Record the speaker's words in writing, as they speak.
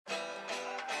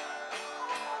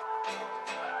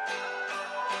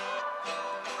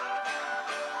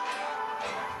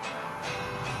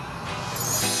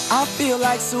I feel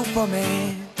like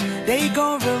Superman, they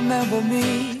gon' remember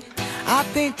me. I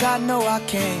think I know I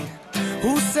can.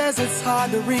 Who says it's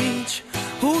hard to reach?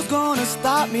 Who's gonna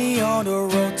stop me on the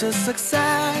road to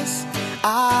success?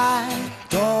 I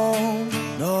don't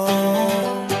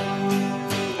know.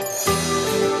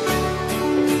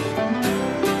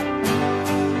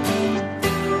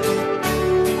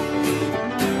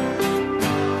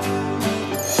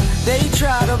 They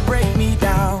try to break me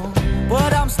down,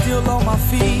 but I'm still on my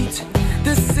feet.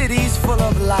 This city's full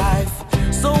of life,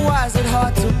 so why is it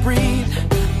hard to breathe?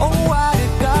 Oh, why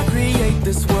did God create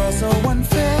this world so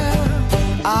unfair?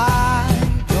 I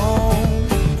don't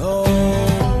know.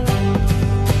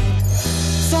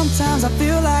 Sometimes I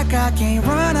feel like I can't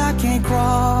run, I can't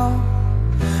crawl,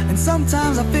 and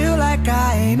sometimes I feel like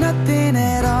I ain't nothing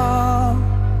at all.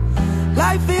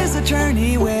 Life is a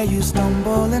journey where you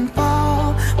stumble and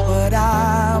fall, but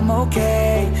I'm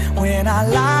okay when I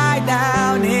lie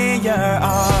down in your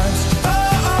arms. Oh,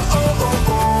 oh, oh, oh,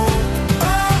 oh.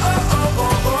 Oh, oh, oh,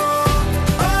 oh, oh.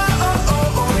 Oh, oh,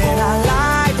 oh, oh. When I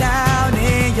lie down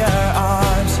in your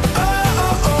arms. Oh,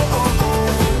 oh, oh, oh, oh.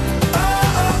 Oh,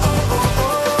 oh, oh,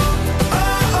 oh.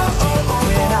 Oh, oh, oh.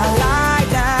 When I lie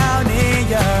down in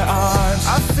your arms.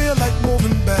 I feel like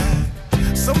moving back.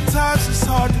 Sometimes it's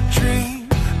hard to dream.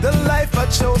 The life I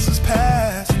chose is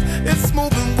past. It's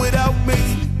moving without me.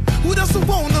 Who doesn't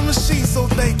want a machine so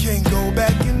they can't go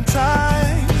back in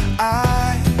time?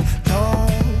 I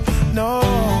don't know.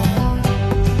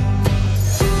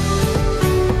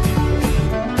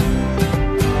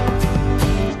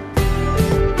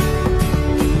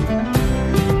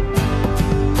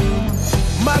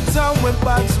 My time went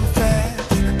by too fast.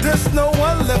 There's no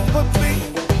one left but me.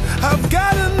 I've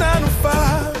got a 9 to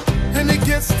 5, and it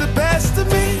gets the best of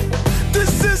me.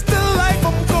 This is the life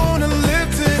I'm gonna live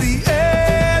to the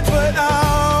end, but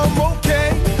I'm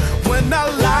okay when I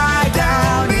lie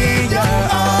down in your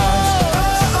arms.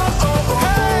 Oh, oh, oh, oh.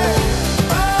 Hey.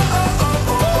 Oh, oh,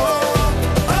 oh, oh.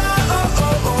 Oh, oh,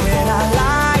 oh, oh. When I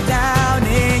lie down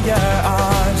in your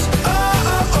arms. Oh,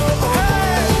 oh, oh, oh.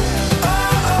 Hey. Oh,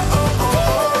 oh, oh,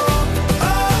 oh.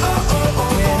 Oh, oh, oh, oh.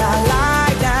 When I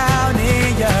lie down in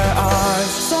your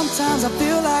arms. Sometimes I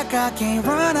feel like I can't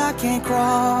run, I can't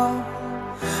crawl,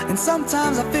 and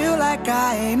sometimes I feel like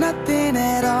I ain't nothing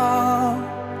at all.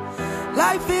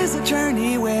 Life is a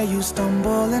journey where you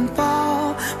stumble and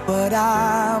fall, but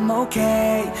I'm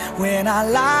okay when I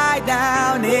lie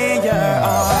down in